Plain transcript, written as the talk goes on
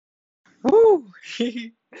Woo!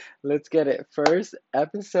 Let's get it. First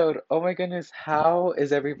episode. Oh my goodness, how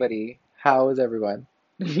is everybody? How is everyone?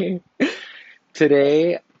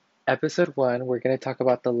 Today, episode one, we're going to talk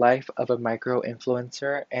about the life of a micro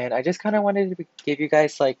influencer. And I just kind of wanted to give you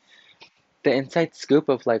guys like the inside scoop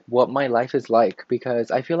of like what my life is like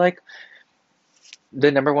because I feel like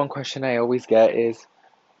the number one question I always get is,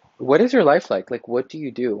 what is your life like? Like, what do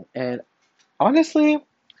you do? And honestly,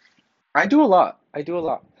 I do a lot. I do a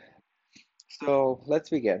lot. So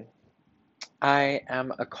let's begin. I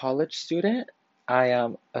am a college student. I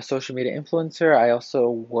am a social media influencer. I also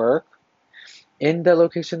work in the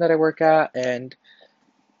location that I work at, and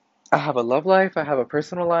I have a love life. I have a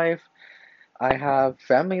personal life. I have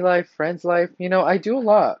family life, friends life. I do a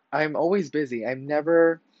lot. I'm always busy. I'm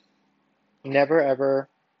never ever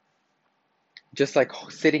just like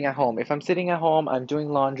sitting at home. If I'm sitting at home, I'm doing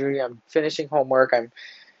laundry, I'm finishing homework.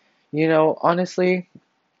 Honestly,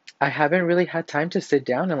 I haven't really had time to sit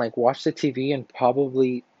down and like watch the TV in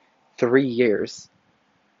probably 3 years.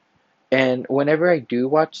 And whenever I do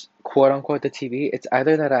watch quote unquote the TV, it's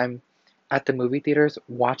either that I'm at the movie theaters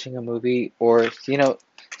watching a movie or,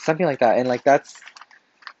 something like that. And like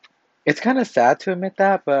it's kind of sad to admit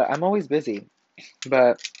that, but I'm always busy.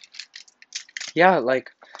 But yeah,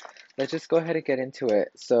 like let's just go ahead and get into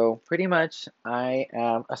it. So pretty much I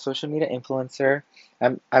am a social media influencer.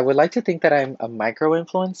 I would like to think that I'm a micro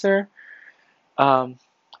influencer.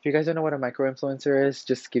 If you guys don't know what a micro influencer is,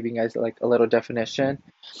 just giving you guys like a little definition.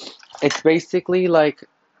 It's basically like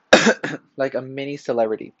like a mini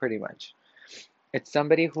celebrity, pretty much. It's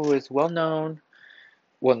somebody who is well known,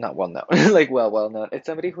 well, not well known, like well known. It's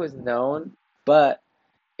somebody who is known but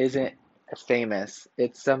isn't famous.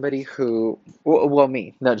 It's somebody who, well,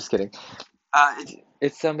 me. No, just kidding.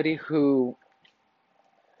 It's somebody who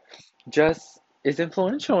just is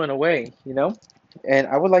influential in a way, you know? And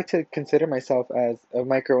I would like to consider myself as a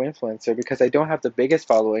micro influencer because I don't have the biggest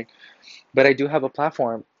following, but I do have a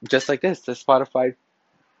platform just like this, the Spotify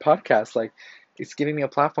podcast. Like, it's giving me a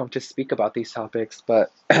platform to speak about these topics.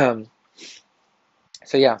 But so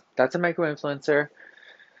yeah, that's a micro influencer.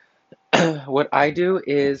 What I do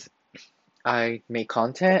is I make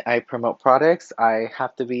content, I promote products, I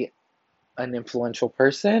have to be an influential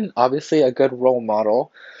person, obviously a good role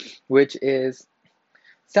model, which is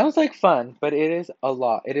sounds like fun, but it is a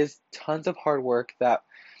lot. It is tons of hard work that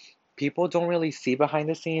people don't really see behind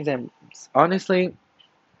the scenes, and honestly,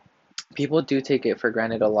 people do take it for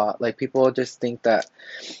granted a lot. Like people just think that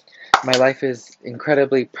my life is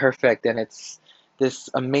incredibly perfect and it's this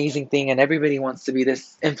amazing thing and everybody wants to be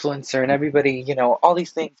this influencer and everybody, all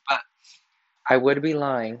these things, but I would be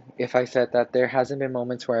lying if I said that there hasn't been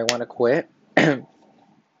moments where I want to quit,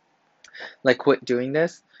 like quit doing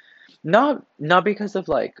this. Not because of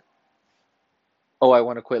like, oh, I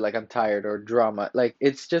want to quit, like I'm tired or drama. Like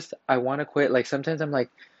it's just I want to quit. Like sometimes I'm like,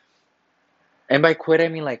 and by quit I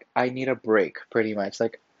mean like I need a break, pretty much.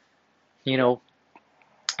 Like, you know,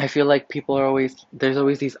 I feel like people are always there's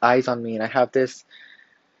always these eyes on me, and I have this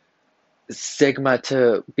stigma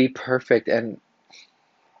to be perfect, and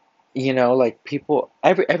like people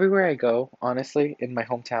everywhere I go, honestly, in my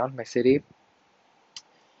hometown, my city,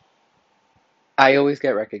 I always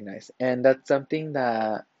get recognized, and that's something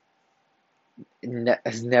that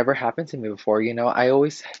has never happened to me before. I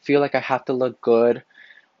always feel like I have to look good,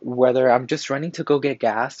 whether I'm just running to go get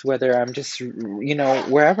gas, whether I'm just,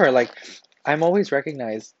 wherever. Like, I'm always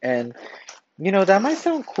recognized, and that might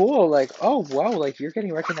sound cool, like, oh wow, like you're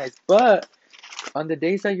getting recognized, but on the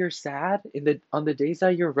days that you're sad, on the days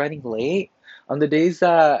that you're running late, on the days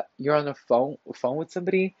that you're on the phone with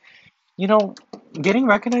somebody, you know, getting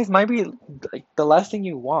recognized might be like the last thing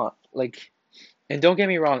you want. Like, and don't get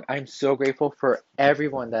me wrong, I'm so grateful for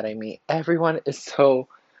everyone that I meet. Everyone is so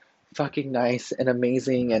fucking nice and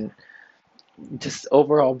amazing and just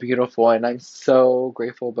overall beautiful, and I'm so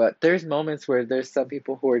grateful. But there's moments where there's some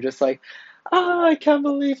people who are just like, oh, I can't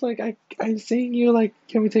believe like I'm seeing you, like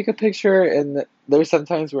can we take a picture? And there's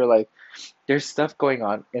sometimes where like there's stuff going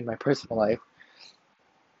on in my personal life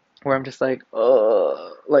where I'm just like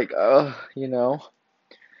but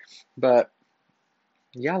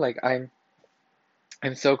yeah, like I'm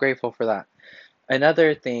so grateful for that.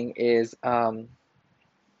 Another thing is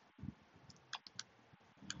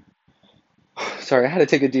sorry, I had to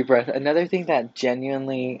take a deep breath. Another thing that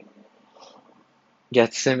genuinely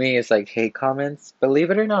gets to me is like hate comments.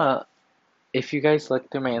 Believe it or not, if you guys look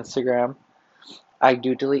through my Instagram, I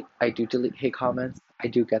do delete hate comments. I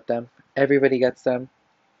do get them. Everybody gets them.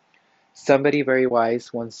 Somebody very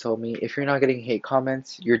wise once told me, if you're not getting hate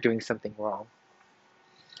comments, you're doing something wrong.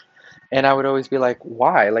 And I would always be like,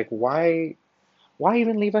 why? Like, why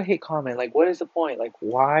even leave a hate comment? Like, what is the point? Like,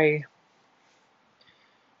 why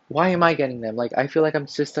am I getting them? Like, I feel like I'm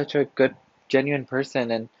just such a good, genuine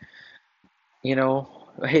person, and you know,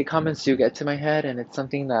 hate comments do get to my head, and it's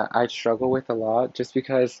something that I struggle with a lot, just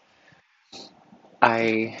because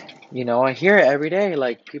I, I hear it every day.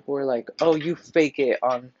 Like, people are like, "Oh, you fake it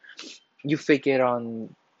on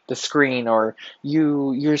the screen," or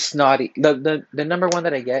you're snotty. The number one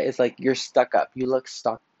that I get is like, "You're stuck up. You look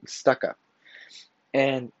stuck up."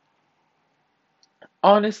 And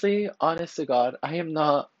honestly, honest to God, I am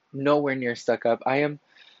not nowhere near stuck up. I am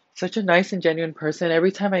such a nice and genuine person.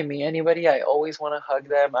 Every time I meet anybody, I always want to hug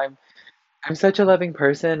them. I'm such a loving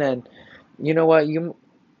person, and you know what? You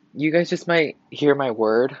guys just might hear my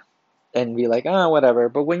word and be like, "Ah, whatever."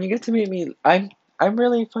 But when you get to meet me, I'm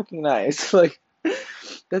really fucking nice. Like,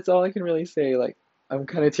 that's all I can really say. Like, I'm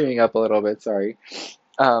kind of tearing up a little bit, sorry.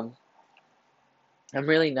 Um, I'm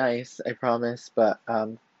really nice, I promise, but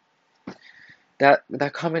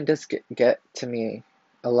that comment does get to me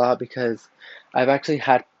a lot, because I've actually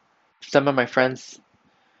had some of my friends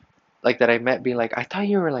like that I met being like, "I thought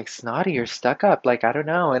you were like snotty or stuck up, like I don't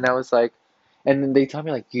know." And I was like, and then they tell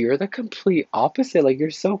me like, "You're the complete opposite. Like,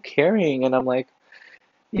 you're so caring." And I'm like,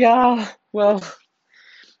 "Yeah, well,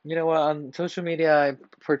 you know what? On social media, I'm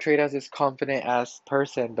portrayed as this confident ass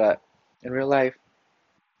person, but in real life,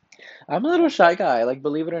 I'm a little shy guy. Like,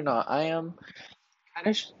 believe it or not, I am kind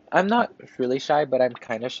of. I'm not really shy, but I'm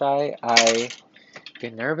kind of shy. I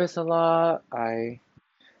get nervous a lot. I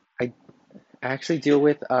actually deal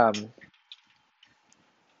with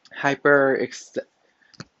hyper ex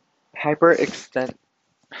hyper extent.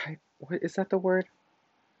 What is that the word?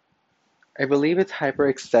 I believe it's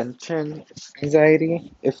hyperextension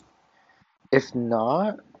anxiety. If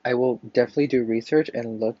not, I will definitely do research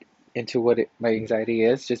and look into what my anxiety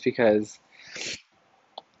is, just because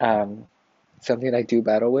um something I do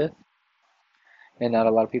battle with, and not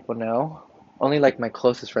a lot of people know. Only like my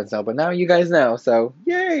closest friends know, but now you guys know, so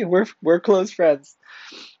yay, we're close friends.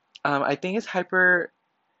 I think it's hyper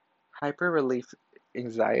relief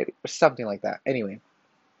anxiety or something like that. Anyway,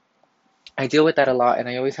 I deal with that a lot, and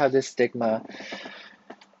I always have this stigma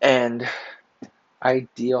and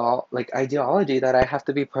ideology that I have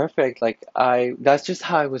to be perfect. Like, I that's just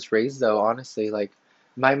how I was raised, though, honestly. Like,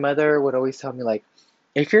 my mother would always tell me like,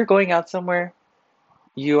 if you're going out somewhere,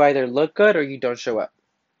 you either look good or you don't show up.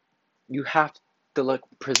 You have to look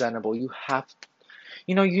presentable. You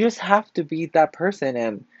just have to be that person,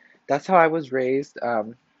 and that's how I was raised.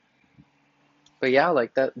 But yeah,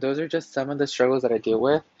 like that those are just some of the struggles that I deal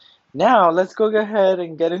with. Now, let's go ahead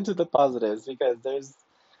and get into the positives, because there's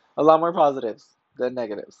a lot more positives than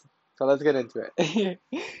negatives. So let's get into it.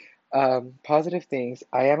 Positive things.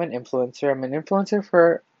 I am an influencer. I'm an influencer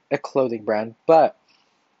for a clothing brand, but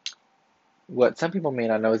what some people may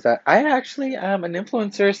not know is that I actually am an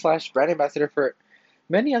influencer slash brand ambassador for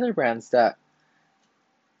many other brands that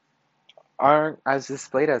aren't as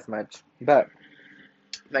displayed as much. But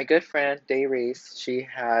my good friend Day Race, she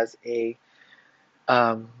has a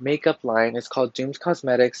makeup line. It's called Doom's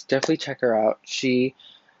Cosmetics. Definitely check her out.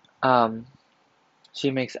 Um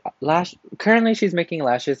she makes lash. Currently, she's making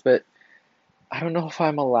lashes, but I don't know if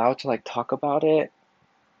I'm allowed to like talk about it.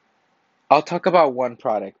 I'll talk about one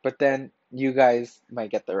product, but then you guys might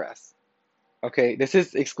get the rest. Okay, this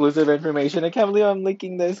is exclusive information. I can't believe I'm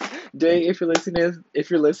leaking this. Day, if you're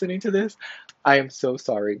listening to this, I am so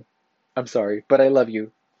sorry. I'm sorry, but I love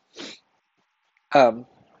you. Um,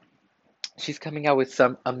 she's coming out with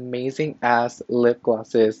some amazing ass lip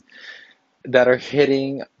glosses that are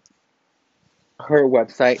hitting her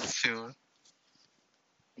website soon.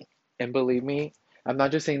 And believe me, I'm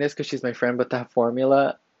not just saying this because she's my friend, but that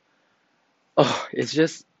formula, oh, it's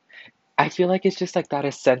just, I feel like it's just like that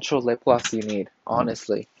essential lip gloss you need,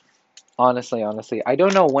 honestly. Honestly, honestly. I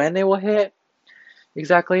don't know when it will hit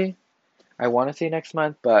exactly. I want to say next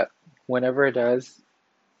month, but whenever it does,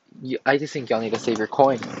 I just think y'all need to save your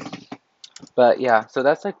coin. But yeah, so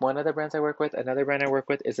that's like one of the brands I work with. Another brand I work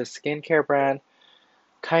with is a skincare brand,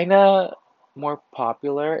 kind of more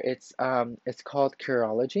popular. It's called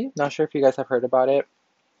Curology. Not sure if you guys have heard about it.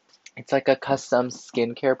 It's like a custom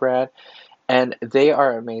skincare brand, and they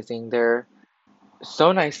are amazing. They're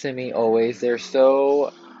so nice to me always. They're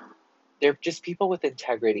just people with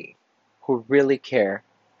integrity who really care,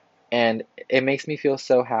 and it makes me feel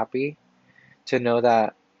so happy to know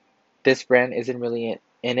that this brand isn't really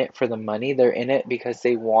in it for the money. They're in it because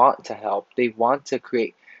they want to help. They want to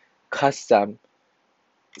create custom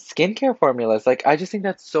skincare formulas. Like, I just think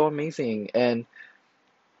that's so amazing. And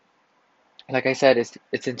like I said,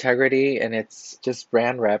 it's integrity and it's just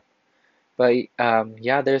brand rep. But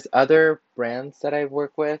yeah, there's other brands that I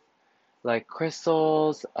work with, like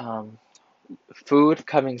crystals, food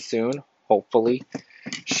coming soon, hopefully,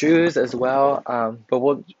 shoes as well. But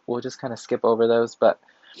we'll just kind of skip over those. But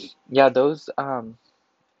yeah, those are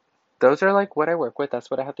like what I work with. That's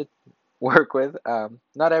what I have to work with.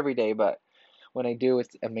 Not every day, but when I do,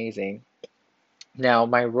 it's amazing. Now,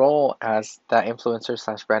 my role as that influencer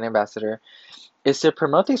slash brand ambassador is to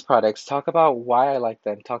promote these products, talk about why I like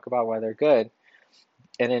them, talk about why they're good.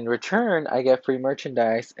 And in return, I get free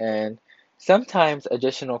merchandise and sometimes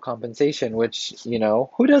additional compensation, which,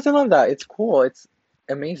 who doesn't love that? It's cool. It's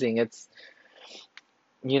amazing. It's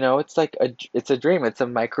like it's a dream. It's a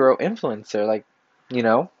micro influencer, like, you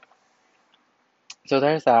know. So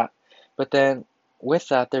there's that. But then with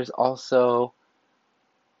that, there's also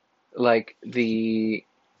like the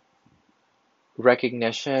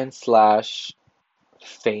recognition slash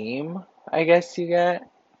fame, I guess you get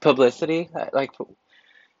publicity. Like,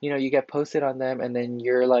 you get posted on them, and then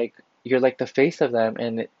you're like the face of them,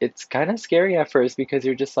 and it's kind of scary at first because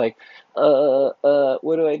you're just like,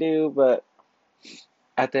 what do I do? But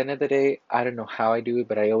at the end of the day, I don't know how I do it,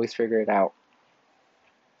 but I always figure it out.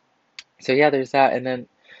 So yeah, there's that, and then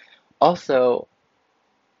also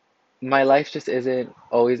my life just isn't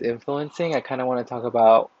always influencing. I kind of want to talk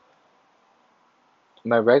about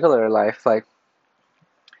my regular life, like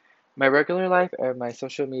my regular life and my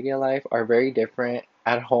social media life are very different.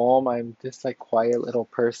 At home, I'm this like quiet little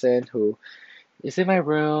person who is in my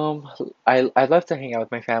room. I love to hang out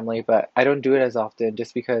with my family, but I don't do it as often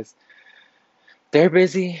just because they're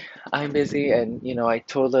busy, I'm busy, and I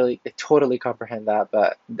totally comprehend that.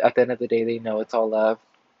 But at the end of the day, they know it's all love.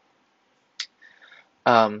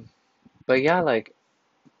 Um, but yeah, like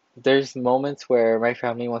there's moments where my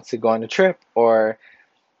family wants to go on a trip, or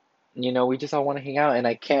we just all want to hang out, and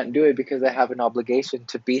I can't do it because I have an obligation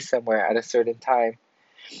to be somewhere at a certain time.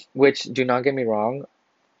 Which, do not get me wrong,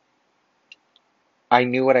 I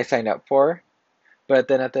knew what I signed up for. But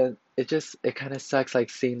then it kind of sucks like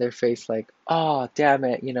seeing their face like, oh, damn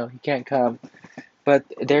it, he can't come. But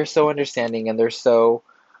they're so understanding, and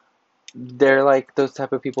they're like those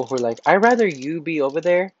type of people who are like, I'd rather you be over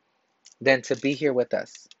there than to be here with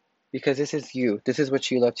us. Because this is you. This is what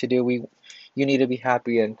you love to do. You need to be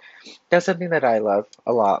happy, and that's something that I love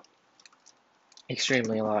a lot.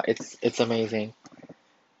 Extremely a lot. It's amazing.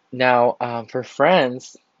 Now, for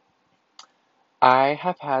friends, I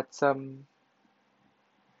have had some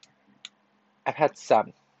I've had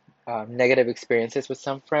some negative experiences with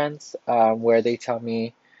some friends where they tell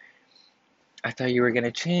me, I thought you were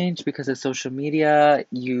gonna change because of social media.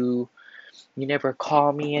 You never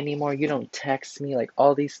call me anymore. You don't text me, like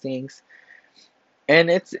all these things. And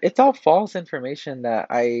it's all false information that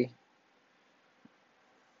I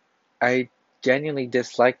genuinely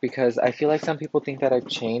dislike because I feel like some people think that I've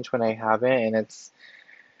changed when I haven't, and it's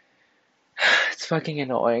fucking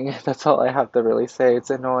annoying. That's all I have to really say.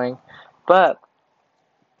 It's annoying. But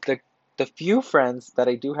the the few friends that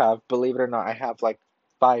I do have, believe it or not, I have like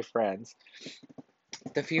 5 friends.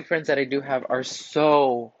 The few friends that I do have are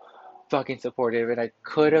so fucking supportive, and I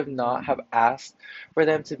could have not have asked for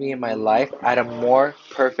them to be in my life at a more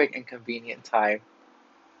perfect and convenient time.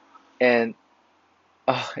 And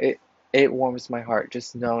it warms my heart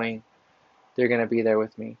just knowing they're gonna be there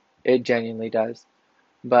with me. It genuinely does.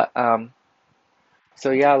 But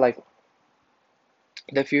so yeah, like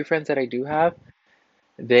the few friends that I do have,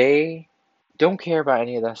 they don't care about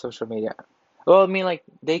any of that social media. Well, I mean, like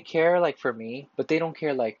they care like for me, but they don't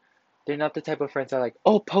care like they're not the type of friends that are like,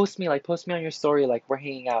 oh, post me on your story, like we're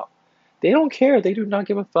hanging out. They don't care. They do not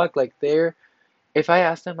give a fuck. Like if I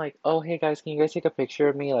ask them like, oh, hey guys, can you guys take a picture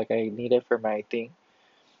of me? Like I need it for my thing.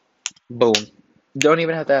 Boom. Don't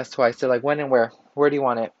even have to ask twice. They're like, when and where? Where do you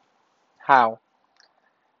want it? How?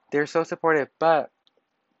 They're so supportive, but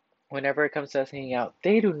whenever it comes to us hanging out,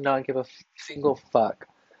 they do not give a single fuck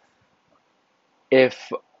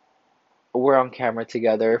if we're on camera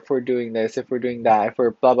together, if we're doing this, if we're doing that, if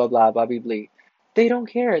we're blah blah blah blah blah blah. They don't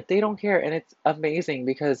care. They don't care, and it's amazing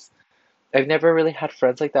because I've never really had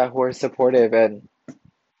friends like that who are supportive, and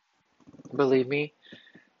believe me,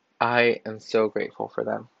 I am so grateful for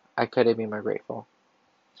them. I couldn't be more grateful.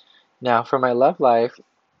 Now, for my love life,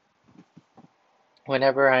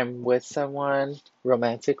 whenever I'm with someone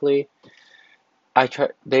romantically,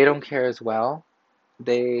 they don't care as well.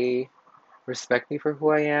 They respect me for who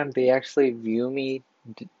I am. They actually view me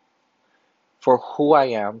for who I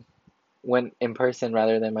am when in person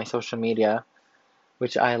rather than my social media,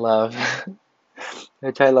 which I love,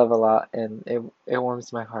 which I love a lot, and it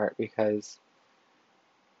warms my heart because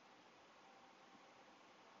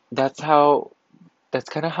that's how that's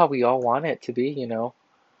kind of how we all want it to be, you know.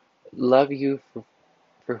 Love you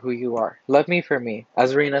for who you are. Love me for me,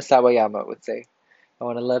 as Rina Sawayama would say. I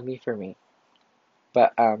want to love me for me.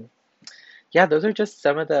 But yeah, those are just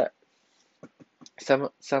some of the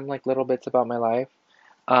some like little bits about my life.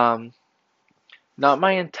 Um, Not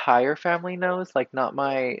my entire family knows, like not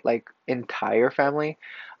my like entire family.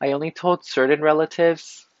 I only told certain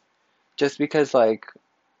relatives just because like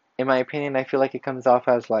in my opinion, I feel like it comes off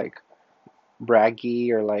as like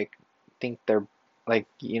braggy or like think they're like,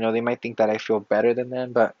 you know, they might think that I feel better than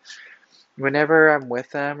them, but whenever I'm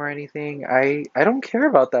with them or anything, I don't care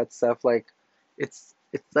about that stuff. Like it's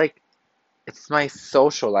like it's my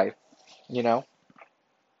social life, you know?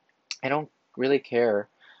 I don't really care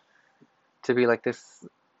to be like this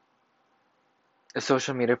a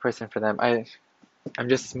social media person for them. I'm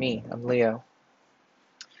just me. I'm Leo.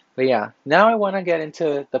 But yeah, now I want to get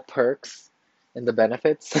into the perks and the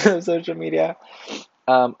benefits of social media.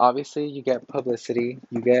 Obviously, you get publicity,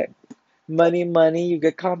 you get money, you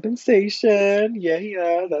get compensation. Yeah,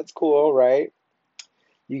 yeah, that's cool, right?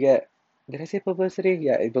 You get, did I say publicity?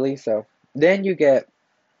 Yeah, I believe so. Then you get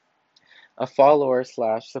a follower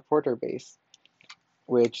slash supporter base,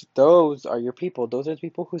 which those are your people. Those are the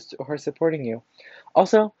people who are supporting you.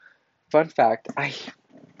 Also, fun fact, I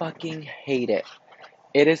fucking hate it.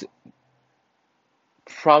 It is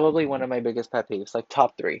probably one of my biggest pet peeves, like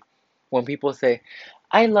top three. When people say,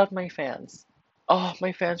 I love my fans. Oh,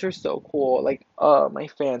 my fans are so cool. Like, oh, my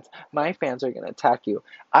fans are gonna attack you.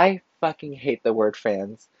 I fucking hate the word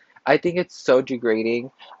fans. I think it's so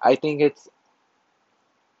degrading. I think it's,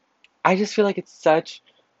 I just feel like it's such,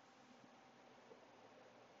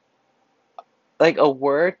 like a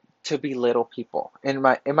word to belittle people, in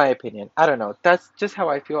my opinion. I don't know. That's just how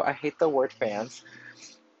I feel. I hate the word fans.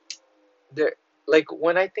 They're like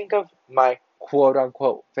when I think of my quote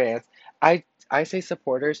unquote fans, I say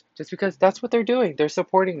supporters just because that's what they're doing. They're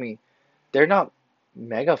supporting me. They're not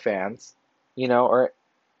mega fans, you know, or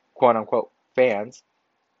quote unquote fans.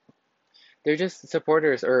 They're just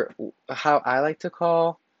supporters, or how I like to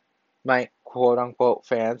call my quote unquote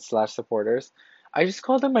fans slash supporters. I just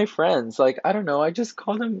call them my friends. Like, I don't know, I just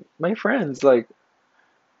call them my friends. Like,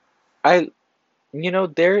 I, you know,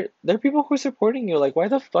 they're people who are supporting you. Like, why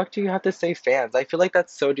the fuck do you have to say fans? I feel like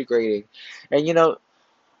that's so degrading. And you know,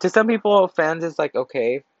 to some people, fans is like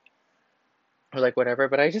okay or like whatever,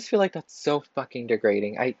 but I just feel like that's so fucking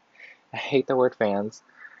degrading. I hate the word fans.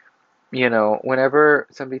 You know, whenever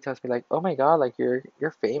somebody tells me like, "Oh my God, like you're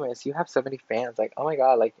famous. You have so many fans." Like, "Oh my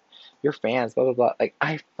God, like you're fans, blah blah blah." Like,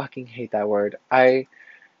 I fucking hate that word. I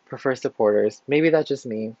prefer supporters. Maybe that's just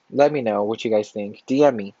me. Let me know what you guys think.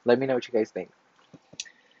 DM me. Let me know what you guys think.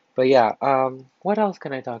 But yeah, what else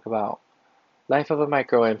can I talk about? Life of a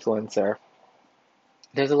micro influencer.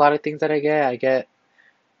 There's a lot of things that I get. I get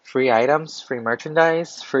free items, free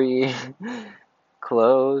merchandise, free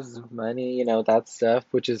clothes, money, you know, that stuff,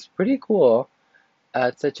 which is pretty cool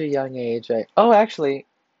at such a young age. Oh, actually,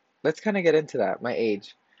 let's kind of get into that, my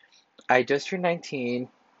age. I just turned 19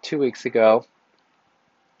 2 weeks ago,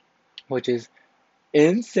 which is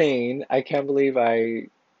insane. I can't believe I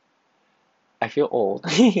feel old.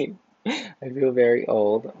 I feel very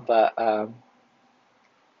old, but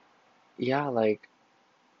yeah, like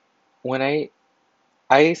when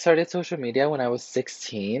I started social media when I was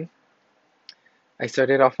 16. I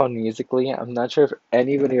started off on Musically. I'm not sure if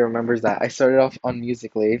anybody remembers that. I started off on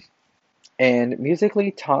Musically, and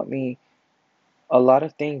Musically taught me a lot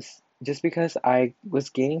of things just because I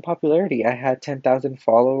was gaining popularity. I had 10,000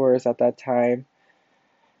 followers at that time,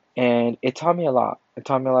 and it taught me a lot. It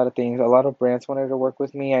taught me a lot of things. A lot of brands wanted to work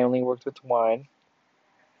with me. I only worked with one,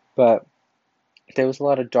 but there was a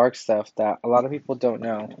lot of dark stuff that a lot of people don't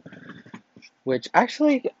know, which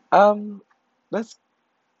actually, let's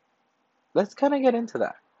let's kind of get into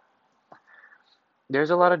that.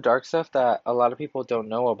 There's a lot of dark stuff that a lot of people don't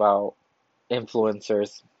know about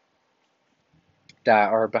influencers that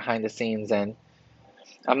are behind the scenes, and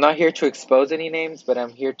I'm not here to expose any names, but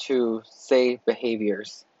I'm here to say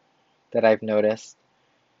behaviors that I've noticed.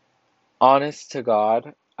 Honest to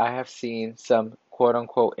God, I have seen some quote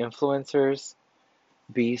unquote influencers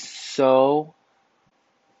be so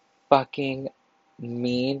fucking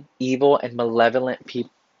mean, evil, and malevolent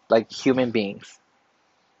people, like human beings.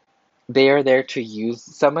 They are there to use,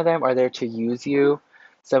 some of them are there to use you,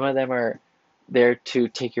 some of them are there to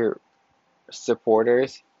take your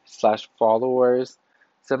supporters slash followers.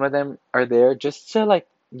 Some of them are there just to like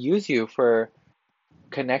use you for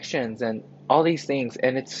connections and all these things.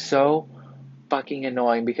 And it's so fucking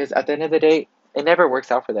annoying because at the end of the day, it never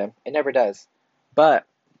works out for them. It never does. But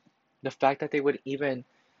the fact that they would even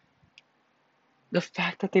The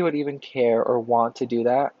fact that they would even care or want to do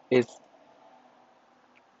that is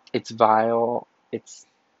it's vile. It's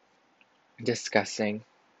disgusting.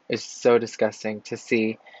 It's so disgusting to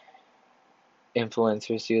see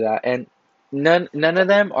influencers do that. And none of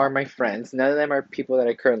them are my friends. None of them are people that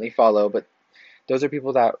I currently follow, but those are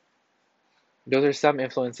people that those are some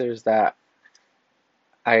influencers that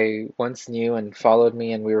I once knew and followed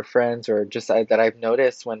me and we were friends or just that I've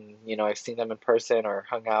noticed when, I've seen them in person or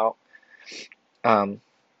hung out. Um,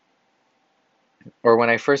 or when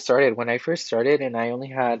I first started and I only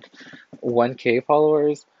had 1K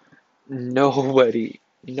followers, nobody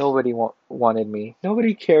wanted me.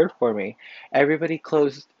 Nobody cared for me. Everybody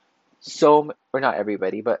closed or not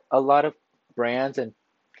everybody, but a lot of brands and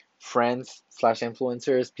friends slash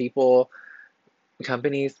influencers, people,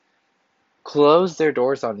 companies closed their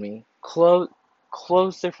doors on me.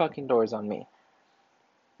 Closed their fucking doors on me.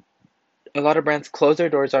 A lot of brands closed their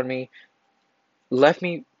doors on me, left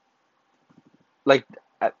me like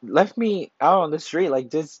left me out on the street, like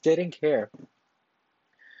just didn't care.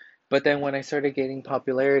 But then when I started gaining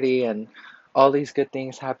popularity and all these good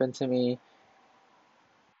things happened to me,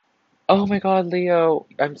 oh my God, Leo,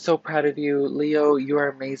 I'm so proud of you. Leo, you are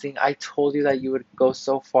amazing. I told you that you would go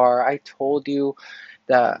so far. I told you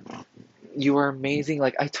that you were amazing.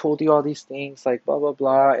 Like I told you all these things, like blah blah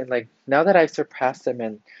blah. And like now that I've surpassed them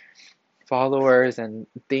in followers and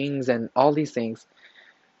things and all these things,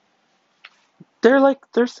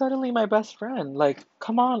 they're suddenly my best friend. Like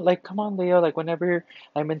come on, Leo. Like whenever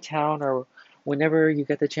I'm in town or whenever you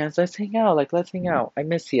get the chance, let's hang out. Like let's hang out. I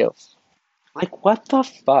miss you. Like what the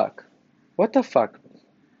fuck? What the fuck?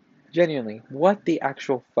 Genuinely, what the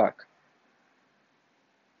actual fuck?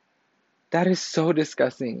 That is so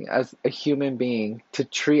disgusting as a human being to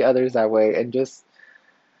treat others that way and just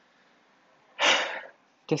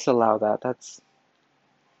allow that. It's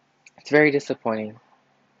very disappointing.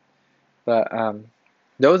 But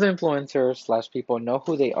those influencers slash people know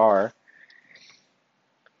who they are.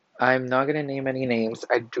 I'm not gonna name any names.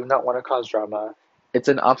 I do not want to cause drama. It's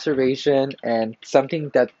an observation and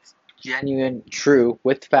something that's genuine, true,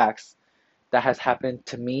 with facts that has happened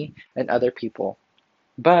to me and other people.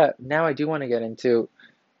 But now I do want to get into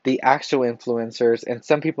the actual influencers and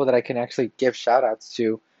some people that I can actually give shout outs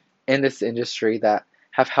to in this industry that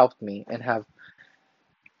have helped me and have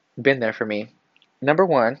been there for me. Number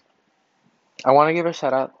one, I want to give a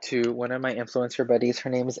shout out to one of my influencer buddies. Her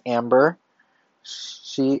name is Amber.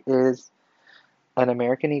 She is an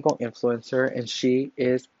American Eagle influencer and she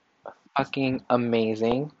is fucking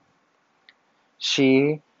amazing.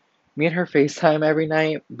 She Me and her FaceTime every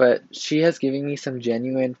night, but she has given me some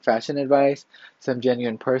genuine fashion advice, some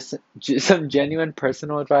genuine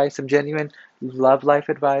personal advice, some genuine love life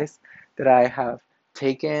advice that I have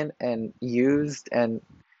taken and used and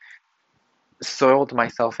soiled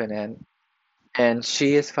myself in. And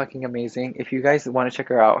she is fucking amazing. If you guys want to check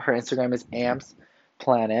her out, her Instagram is Amps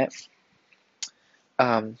Planet.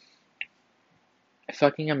 Um,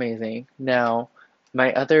 Fucking amazing. Now,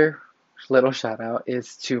 my other little shout out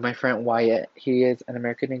is to my friend Wyatt. He is an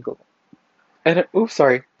American Eagle. And oops,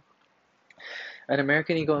 sorry, an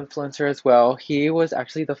American Eagle influencer as well. He was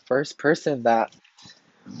actually the first person that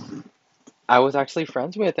I was actually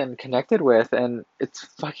friends with and connected with, and it's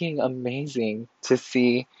fucking amazing to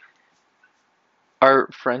see our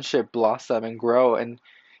friendship blossom and grow. And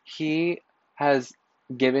he has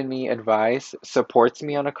given me advice, supports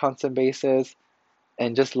me on a constant basis,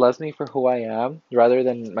 and just loves me for who I am rather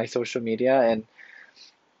than my social media. And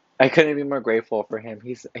I couldn't be more grateful for him.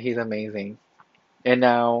 He's amazing. And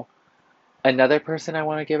now another person I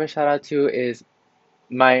want to give a shout out to is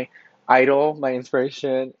my idol, my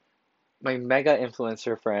inspiration, my mega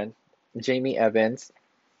influencer friend, Jamie Evans.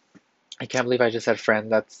 I can't believe I just said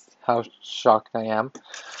friend. That's how shocked I am.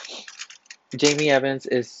 Jamie Evans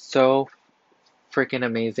is so freaking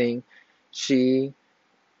amazing. She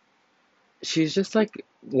she's just like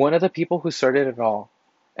one of the people who started it all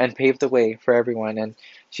and paved the way for everyone. And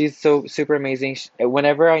she's so super amazing.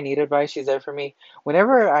 Whenever I need advice, she's there for me.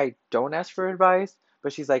 Whenever I don't ask for advice,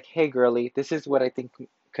 but she's like, "Hey, girly, this is what I think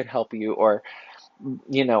could help you, or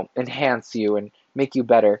enhance you and make you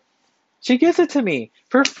better." She gives it to me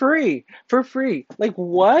for free, for free. Like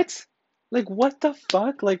what? Like what the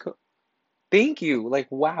fuck? Like thank you. Like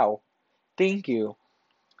wow, thank you.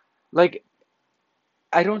 Like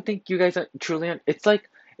I don't think you guys are truly. It's like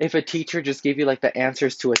if a teacher just gave you like the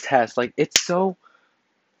answers to a test. Like it's so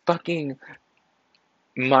fucking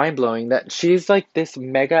mind blowing that she's like this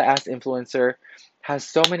mega ass influencer, has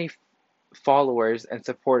so many followers and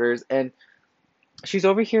supporters, and she's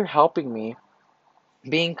over here helping me,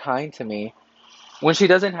 being kind to me when she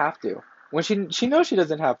doesn't have to. when she knows she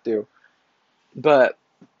doesn't have to. But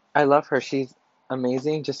I love her. She's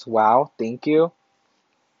amazing. Just wow, thank you.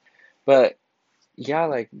 But yeah,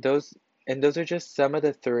 like those, and those are just some of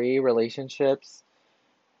the three relationships,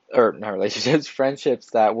 or not relationships,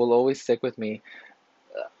 friendships that will always stick with me.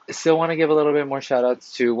 Still want to give a little bit more shout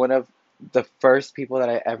outs to one of the first people that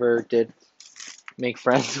I ever did make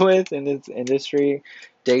friends with in this industry,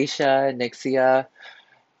 Daisha, Nixia,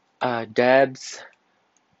 Debs.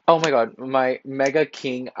 Oh my God, my mega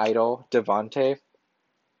king idol, Devante.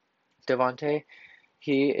 Devante,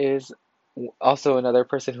 he is also another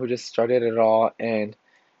person who just started it all and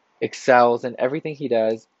excels in everything he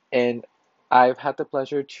does. And I've had the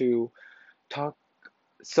pleasure to talk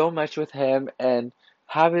so much with him and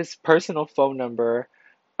have his personal phone number,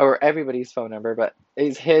 or everybody's phone number, but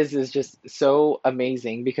his is just so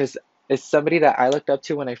amazing because it's somebody that I looked up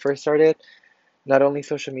to when I first started, not only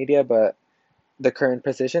social media, but the current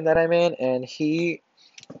position that I'm in. And me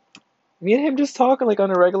and him just talk like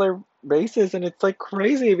on a regular basis, and it's like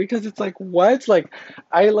crazy because it's like, what? Like,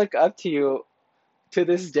 I look up to you to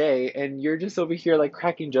this day, and you're just over here like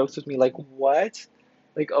cracking jokes with me. Like, what?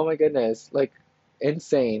 Like, oh my goodness. Like,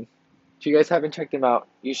 insane. If you guys haven't checked him out,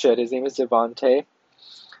 you should. His name is Devante.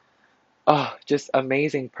 Oh, just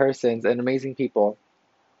amazing persons and amazing people.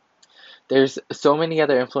 There's so many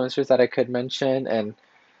other influencers that I could mention and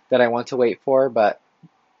that I want to wait for, but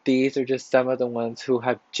these are just some of the ones who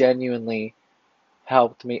have genuinely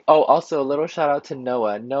helped me. Oh, also a little shout out to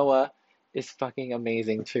Noah. Noah is fucking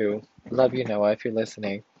amazing too. Love you, Noah, if you're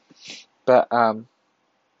listening. But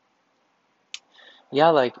yeah,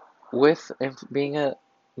 like with being a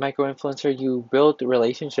micro influencer, you build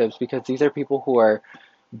relationships because these are people who are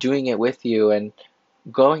doing it with you and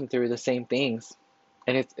going through the same things,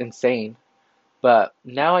 and it's insane. But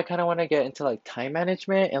now I kind of want to get into like time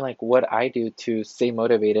management and like what I do to stay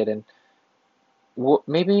motivated, and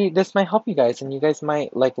maybe this might help you guys, and you guys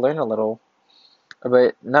might like learn a little,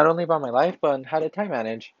 but not only about my life, but on how to time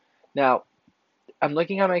manage. Now, I'm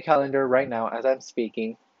looking at my calendar right now as I'm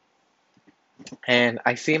speaking, and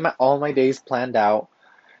I see all my days planned out.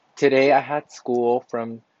 Today I had school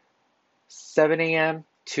from 7 a.m.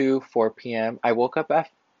 to 4 p.m.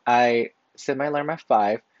 I set my alarm at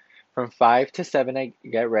 5. From 5 to 7, I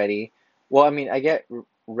get ready. Well, I mean, I get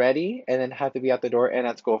ready and then have to be out the door and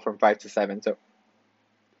at school from 5 to 7. So,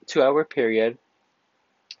 2 hour period.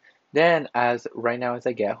 Then, as right now, as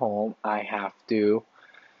I get home, I have to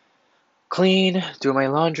clean, do my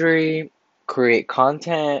laundry, create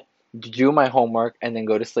content, do my homework, and then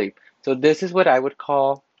go to sleep. So, this is what I would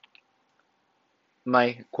call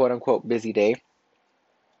my quote unquote busy day,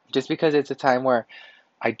 just because it's a time where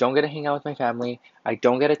I don't get to hang out with my family. I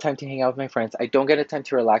don't get a time to hang out with my friends. I don't get a time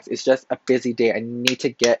to relax. It's just a busy day. I need to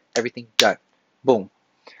get everything done. Boom.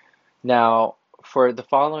 Now, for the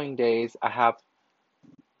following days, I have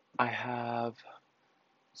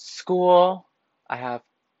school, I have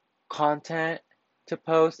content to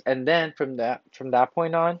post, and then from that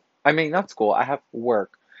point on, I mean not school, I have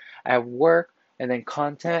work. I have work and then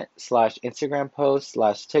content slash Instagram post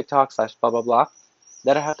slash TikTok slash blah blah blah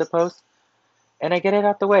that I have to post, and I get it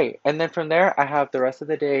out the way. And then from there, I have the rest of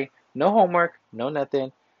the day, no homework, no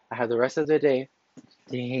nothing. I have the rest of the day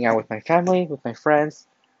to hang out with my family, with my friends,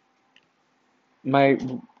 my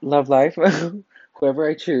love life, whoever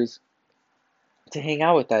I choose to hang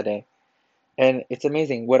out with that day. And it's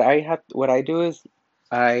amazing. What I do is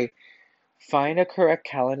I find a correct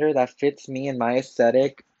calendar that fits me and my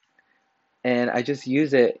aesthetic, and I just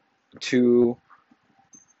use it to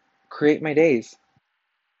create my days.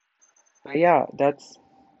 But yeah, that's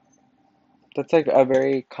like a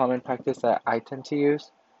very common practice that I tend to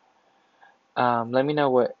use. Let me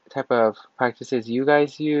know what type of practices you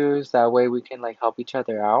guys use. That way we can like help each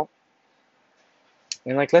other out.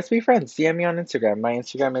 And like let's be friends. DM me on Instagram. My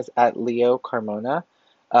Instagram is at Leo Carmona.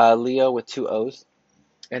 Leo with two O's.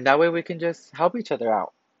 And that way we can just help each other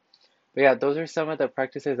out. But yeah, those are some of the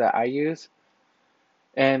practices that I use.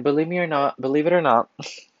 And believe it or not,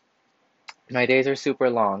 my days are super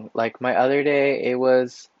long. Like my other day,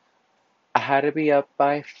 I had to be up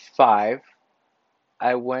by 5.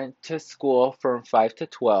 I went to school from 5 to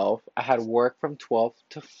 12. I had work from 12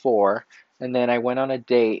 to 4. And then I went on a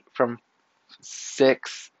date from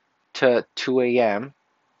 6 to 2 a.m.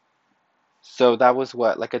 So that was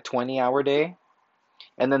what, like a 20-hour day?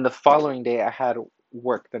 And then the following day, I had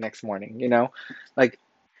work the next morning, you know? Like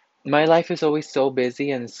my life is always so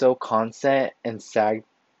busy and so constant and is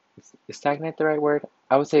stagnant the right word?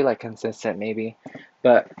 I would say like consistent maybe.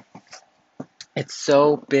 But it's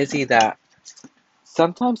so busy that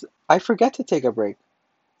sometimes I forget to take a break.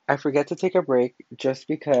 I forget to take a break just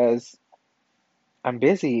because. I'm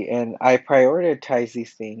busy and I prioritize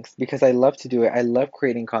these things because I love to do it. I love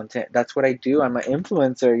creating content. That's what I do. I'm an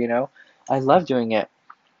influencer, you know. I love doing it.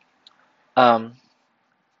 Um,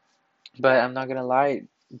 but I'm not gonna lie,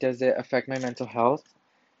 does it affect my mental health?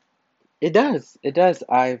 It does. It does.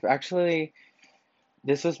 I've actually,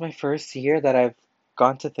 this was my first year that I've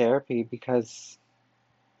gone to therapy because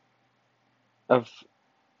of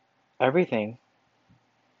everything.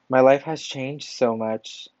 My life has changed so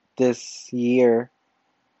much this year.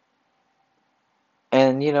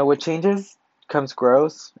 And you know, with changes comes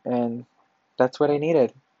growth, and that's what I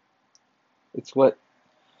needed. It's what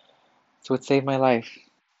it's what saved my life.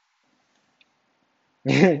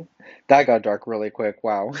 That got dark really quick.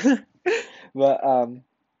 Wow. But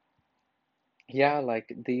yeah,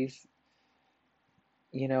 like these,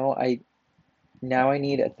 you know, I now I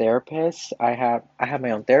need a therapist. I have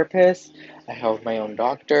my own therapist. I have my own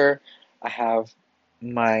doctor. I have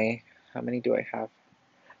my how many do I have?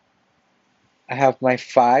 I have my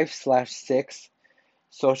 5/6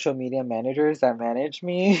 social media managers that manage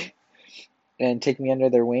me and take me under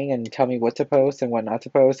their wing and tell me what to post and what not to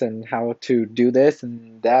post and how to do this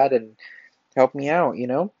and that and help me out, you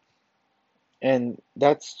know? And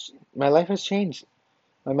that's my life has changed.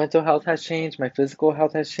 My mental health has changed, my physical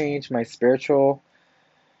health has changed, my spiritual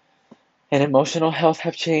and emotional health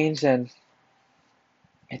have changed, and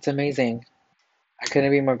it's amazing. I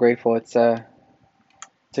couldn't be more grateful. It's a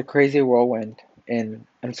crazy whirlwind, and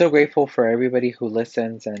I'm so grateful for everybody who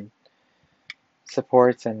listens and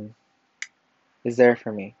supports and is there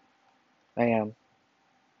for me. I am.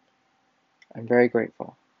 I'm very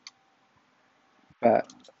grateful.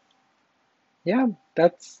 But yeah,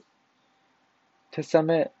 that's to sum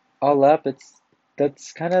it all up.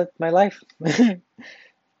 That's kind of my life.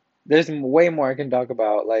 There's way more I can talk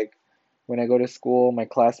about. Like when I go to school, my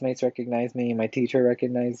classmates recognize me, my teachers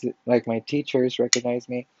recognize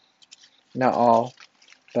me. Not all,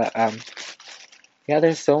 but yeah,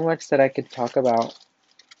 there's so much that I could talk about,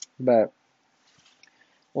 but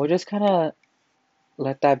we'll just kind of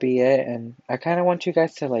let that be it. And I kind of want you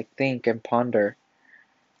guys to like think and ponder.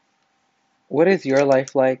 What is your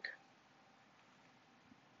life like,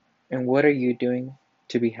 and what are you doing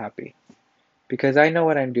to be happy? Because I know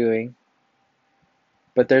what I'm doing,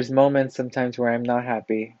 but there's moments sometimes where I'm not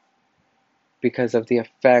happy because of the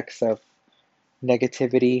effects of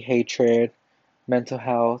negativity, hatred, mental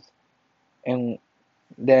health, and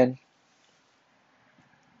then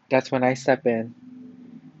that's when I step in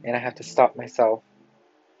and I have to stop myself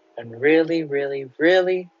and really, really,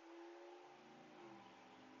 really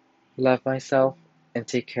love myself and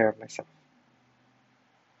take care of myself.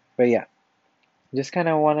 But yeah, just kind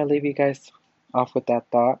of want to leave you guys off with that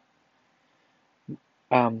thought.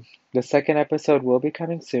 Um, the second episode will be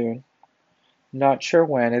coming soon. Not sure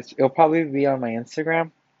when. It'll probably be on my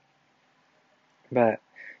Instagram, but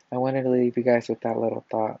I wanted to leave you guys with that little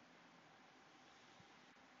thought.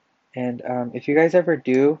 And if you guys ever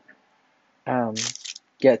do um,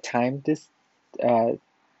 get time this uh,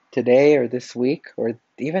 today or this week or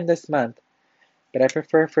even this month, but I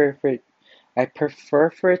prefer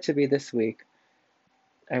for it to be this week.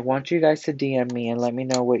 I want you guys to DM me and let me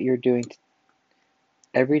know what you're doing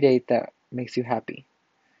every day that makes you happy.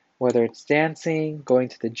 Whether it's dancing, going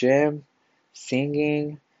to the gym,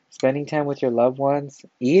 singing, spending time with your loved ones,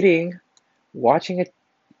 eating, watching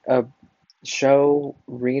a show,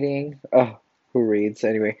 reading. Oh, who reads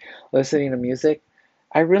anyway? Listening to music.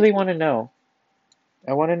 I really want to know.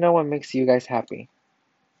 I want to know what makes you guys happy.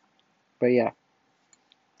 But yeah,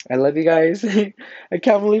 I love you guys. I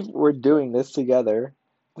can't believe we're doing this together.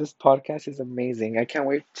 This podcast is amazing. I can't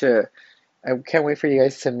wait for you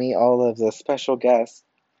guys to meet all of the special guests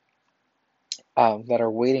that are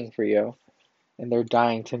waiting for you and they're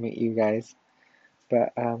dying to meet you guys.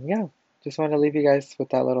 But yeah, just want to leave you guys with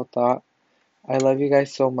that little thought. I love you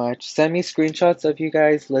guys so much. Send me screenshots of you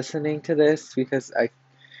guys listening to this because I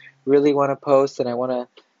really want to post and I want to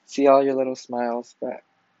see all your little smiles. But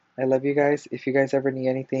I love you guys. If you guys ever need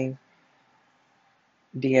anything,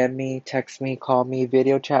 DM me, text me, call me,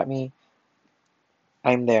 video chat me.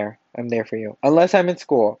 I'm there. I'm there for you. Unless I'm in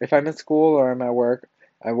school. If I'm in school or I'm at work,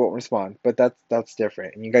 I won't respond. But that's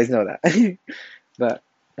different. And you guys know that. But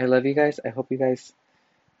I love you guys. I hope you guys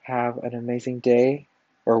have an amazing day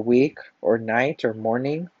or week or night or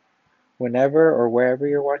morning, whenever or wherever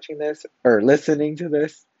you're watching this or listening to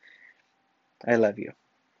this. I love you.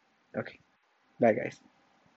 Okay. Bye, guys.